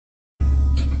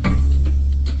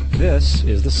This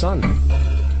is the sun.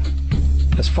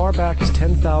 As far back as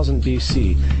 10,000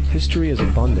 BC, history is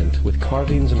abundant with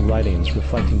carvings and writings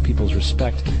reflecting people's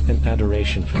respect and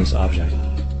adoration for this object.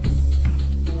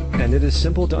 And it is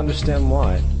simple to understand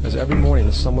why, as every morning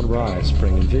the sun would rise,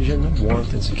 bringing vision,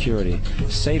 warmth, and security,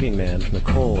 saving man from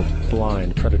the cold,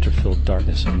 blind, predator-filled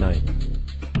darkness of night.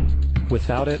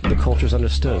 Without it, the cultures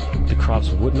understood, the crops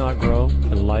would not grow,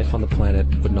 and life on the planet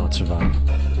would not survive.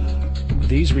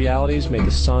 These realities made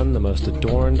the sun the most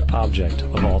adorned object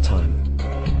of all time.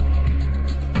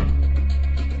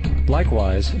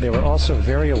 Likewise, they were also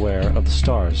very aware of the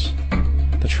stars.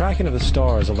 The tracking of the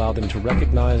stars allowed them to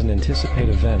recognize and anticipate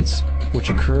events which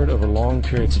occurred over long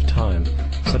periods of time,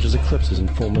 such as eclipses and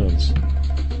full moons.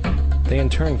 They in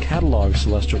turn cataloged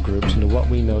celestial groups into what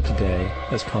we know today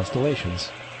as constellations.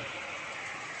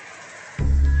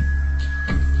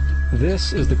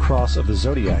 This is the cross of the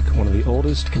zodiac, one of the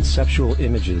oldest conceptual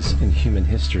images in human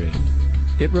history.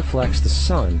 It reflects the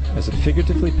sun as it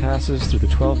figuratively passes through the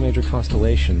 12 major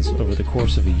constellations over the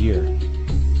course of a year.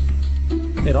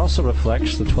 It also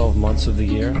reflects the 12 months of the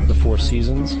year, the 4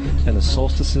 seasons, and the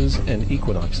solstices and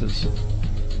equinoxes.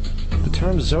 The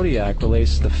term zodiac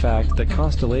relates to the fact that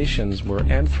constellations were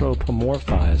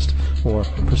anthropomorphized or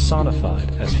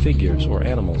personified as figures or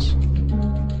animals.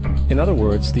 In other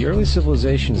words, the early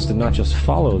civilizations did not just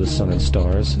follow the sun and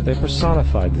stars, they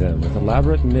personified them with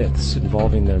elaborate myths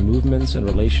involving their movements and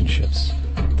relationships.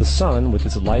 The sun, with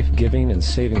its life-giving and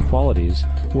saving qualities,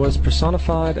 was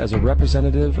personified as a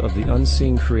representative of the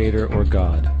unseen creator or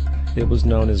God. It was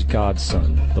known as God's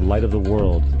Son, the light of the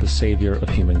world, the savior of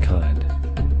humankind.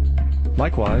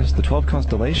 Likewise, the 12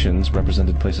 constellations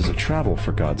represented places of travel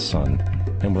for God's Son,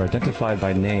 and were identified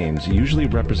by names, usually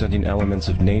representing elements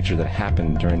of nature that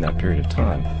happened during that period of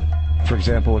time. For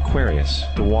example, Aquarius,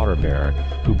 the water bearer,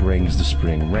 who brings the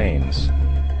spring rains.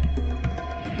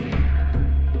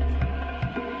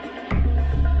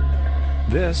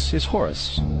 This is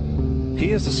Horus.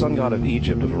 He is the sun god of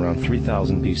Egypt of around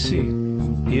 3000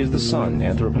 BC. He is the sun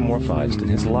anthropomorphized,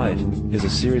 and his life is a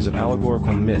series of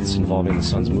allegorical myths involving the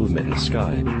sun's movement in the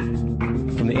sky.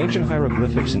 From the ancient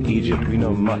hieroglyphics in Egypt, we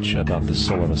know much about the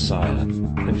solar messiah.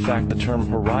 In fact, the term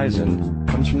horizon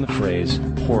comes from the phrase,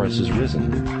 Horus is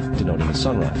risen, denoting the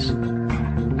sunrise.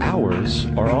 Hours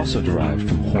are also derived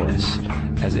from Horus,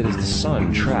 as it is the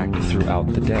sun tracked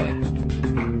throughout the day.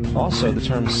 Also, the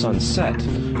term sunset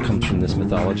comes from this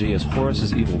mythology, as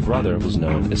Horus's evil brother was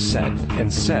known as Set,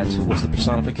 and Set was the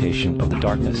personification of the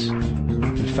darkness.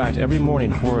 In fact, every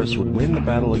morning Horus would win the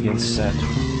battle against Set,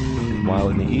 while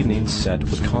in the evening Set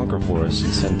would conquer Horus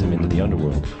and send him into the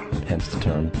underworld, hence the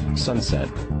term sunset.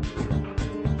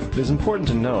 It is important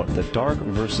to note that dark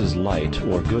versus light,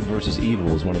 or good versus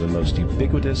evil, is one of the most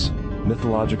ubiquitous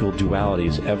mythological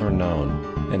dualities ever known,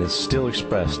 and is still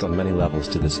expressed on many levels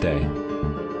to this day.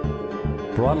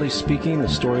 Broadly speaking, the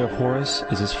story of Horus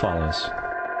is as follows.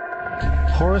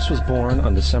 Horus was born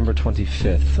on December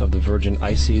 25th of the Virgin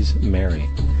Isis Mary.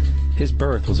 His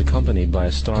birth was accompanied by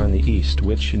a star in the east,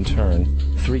 which, in turn,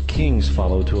 3 kings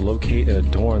followed to locate and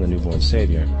adorn the newborn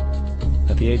Savior.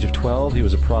 At the age of 12, he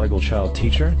was a prodigal child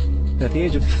teacher, and at the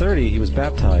age of 30, he was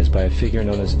baptized by a figure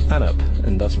known as Anup,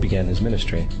 and thus began his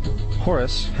ministry.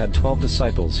 Horus had 12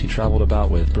 disciples he traveled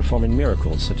about with, performing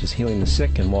miracles such as healing the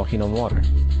sick and walking on water.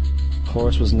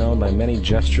 Horus was known by many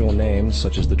gestural names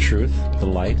such as the Truth, the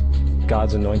Light,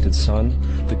 God's Anointed Son,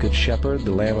 the Good Shepherd,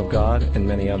 the Lamb of God, and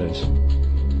many others.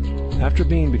 After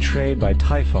being betrayed by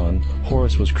Typhon,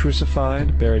 Horus was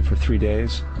crucified, buried for 3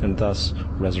 days, and thus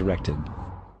resurrected.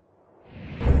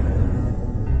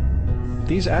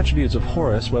 These attributes of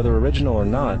Horus, whether original or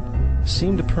not,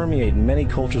 seem to permeate many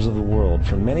cultures of the world,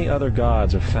 for many other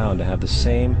gods are found to have the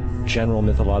same general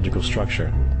mythological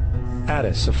structure.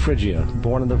 Attis of Phrygia,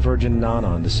 born of the Virgin Nana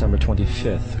on December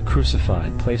 25th,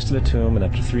 crucified, placed in a tomb, and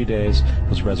after 3 days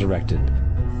was resurrected.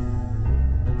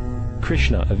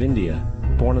 Krishna of India,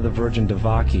 born of the Virgin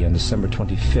Devaki on December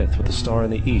 25th with a star in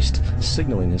the east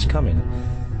signaling his coming.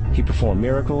 He performed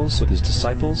miracles with his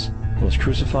disciples and was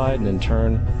crucified and in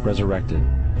turn resurrected.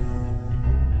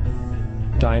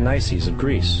 Dionysius of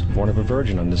Greece, born of a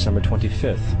virgin on December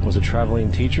 25th, was a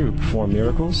traveling teacher who performed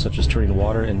miracles such as turning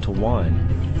water into wine.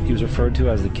 He was referred to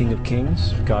as the King of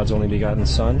Kings, God's only begotten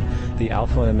Son, the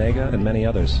Alpha and Omega, and many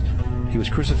others. He was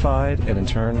crucified and in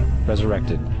turn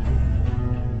resurrected.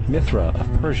 Mithra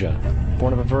of Persia,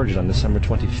 born of a virgin on December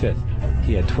 25th.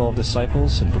 He had 12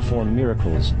 disciples and performed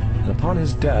miracles, and upon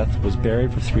his death was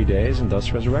buried for 3 days and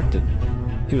thus resurrected.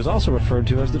 He was also referred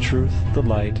to as the Truth, the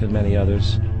Light, and many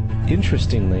others.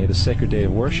 Interestingly, the sacred day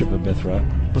of worship of Mithra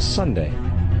was Sunday.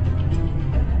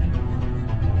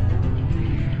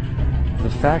 The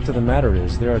fact of the matter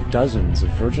is, there are dozens of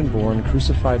virgin-born,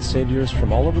 crucified saviors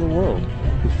from all over the world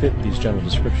who fit these general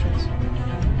descriptions.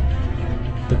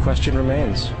 The question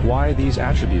remains, why these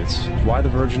attributes? Why the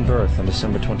virgin birth on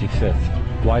December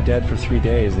 25th? Why dead for 3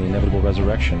 days in the inevitable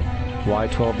resurrection? Why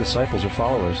 12 disciples or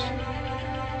followers?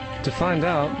 To find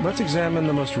out, let's examine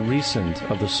the most recent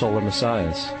of the solar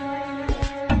messiahs.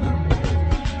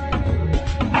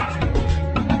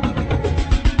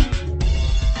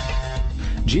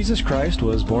 Jesus Christ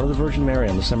was born of the Virgin Mary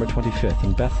on December 25th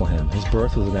in Bethlehem. His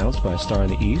birth was announced by a star in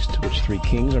the east, which 3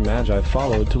 kings or magi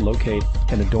followed to locate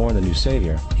and adorn the new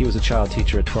Savior. He was a child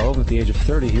teacher at 12, and at the age of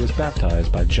 30 he was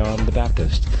baptized by John the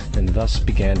Baptist, and thus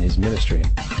began his ministry.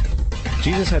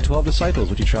 Jesus had 12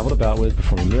 disciples, which he traveled about with,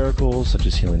 performing miracles such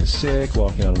as healing the sick,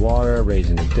 walking on water,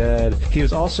 raising the dead. He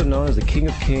was also known as the King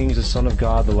of Kings, the Son of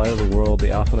God, the Light of the World,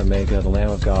 the Alpha and Omega, the Lamb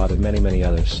of God, and many, many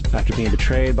others. After being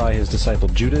betrayed by his disciple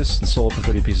Judas and sold for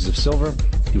 30 pieces of silver,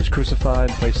 he was crucified,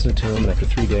 placed in a tomb, and after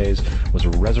 3 days was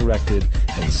resurrected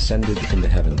and ascended into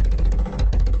heaven.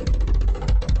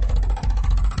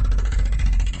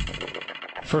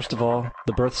 First of all,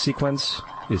 the birth sequence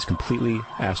is completely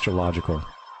astrological.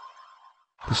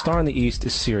 The star in the east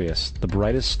is Sirius, the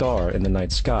brightest star in the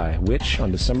night sky, which,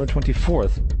 on December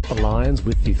 24th, aligns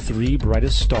with the 3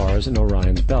 brightest stars in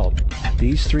Orion's belt.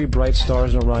 These 3 bright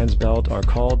stars in Orion's belt are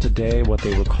called today what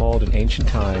they were called in ancient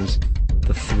times,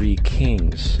 the 3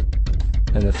 kings.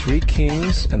 And the 3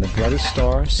 kings and the brightest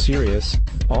star, Sirius,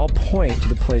 all point to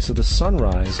the place of the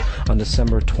sunrise on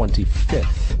December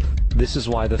 25th. This is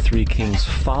why the 3 kings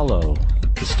follow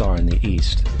the star in the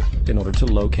east, in order to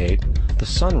locate the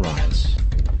sunrise,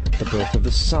 the birth of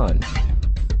the sun.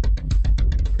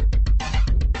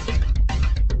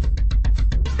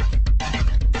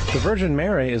 The Virgin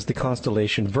Mary is the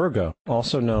constellation Virgo,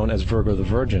 also known as Virgo the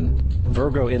Virgin.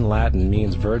 Virgo in Latin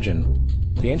means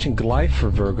virgin. The ancient glyph for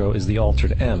Virgo is the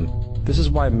altered M. This is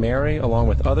why Mary, along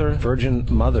with other virgin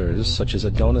mothers, such as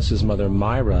Adonis's mother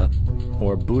Myra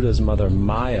or Buddha's mother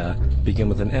Maya, begin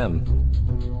with an M.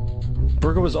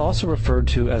 Virgo is also referred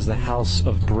to as the house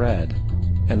of bread,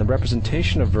 and the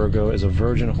representation of Virgo is a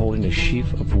virgin holding a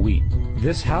sheaf of wheat.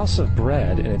 This house of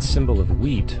bread and its symbol of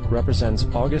wheat represents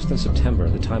August and September,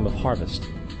 the time of harvest.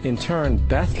 In turn,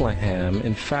 Bethlehem,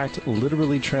 in fact,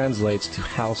 literally translates to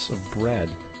house of bread.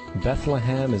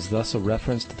 Bethlehem is thus a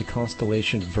reference to the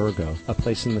constellation Virgo, a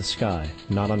place in the sky,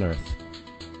 not on earth.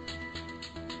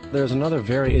 There's another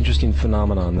very interesting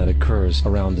phenomenon that occurs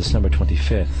around December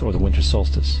 25th, or the winter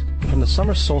solstice. From the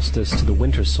summer solstice to the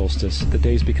winter solstice, the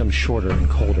days become shorter and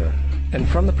colder. And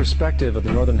from the perspective of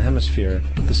the northern hemisphere,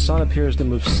 the sun appears to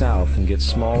move south and get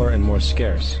smaller and more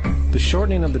scarce. The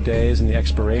shortening of the days and the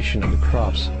expiration of the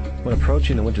crops when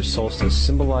approaching the winter solstice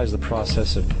symbolize the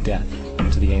process of death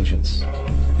to the ancients.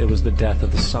 It was the death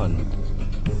of the sun.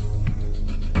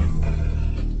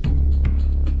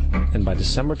 And by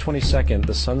December 22nd,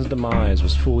 the sun's demise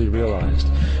was fully realized,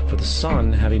 for the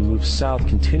sun, having moved south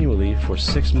continually for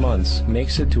 6 months,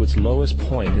 makes it to its lowest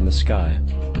point in the sky.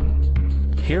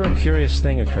 Here a curious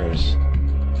thing occurs.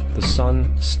 The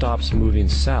sun stops moving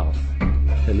south,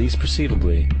 at least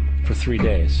perceivably, for 3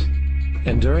 days.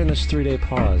 And during this 3-day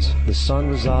pause, the sun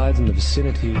resides in the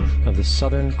vicinity of the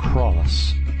Southern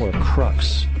Cross, or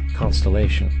Crux,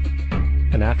 constellation.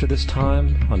 And after this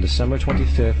time, on December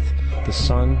 25th, the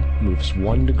sun moves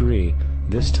 1 degree,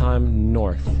 this time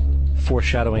north,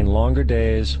 foreshadowing longer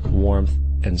days, warmth,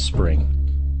 and spring.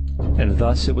 And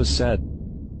thus it was said,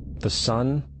 the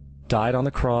sun died on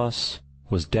the cross,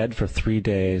 was dead for 3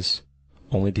 days,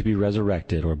 only to be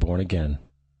resurrected or born again.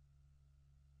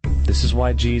 This is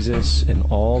why Jesus and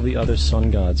all the other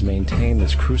sun gods maintain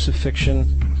this crucifixion,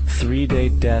 3-day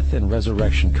death and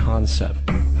resurrection concept.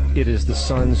 It is the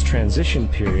sun's transition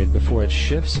period before it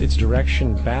shifts its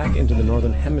direction back into the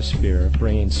northern hemisphere,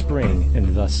 bringing spring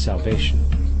and thus salvation.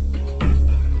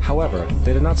 However,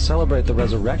 they did not celebrate the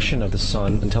resurrection of the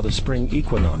sun until the spring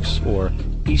equinox, or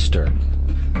Easter.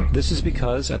 This is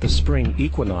because at the spring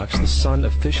equinox the sun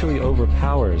officially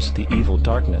overpowers the evil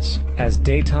darkness, as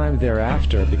daytime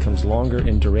thereafter becomes longer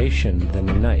in duration than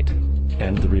the night,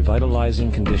 and the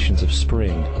revitalizing conditions of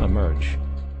spring emerge.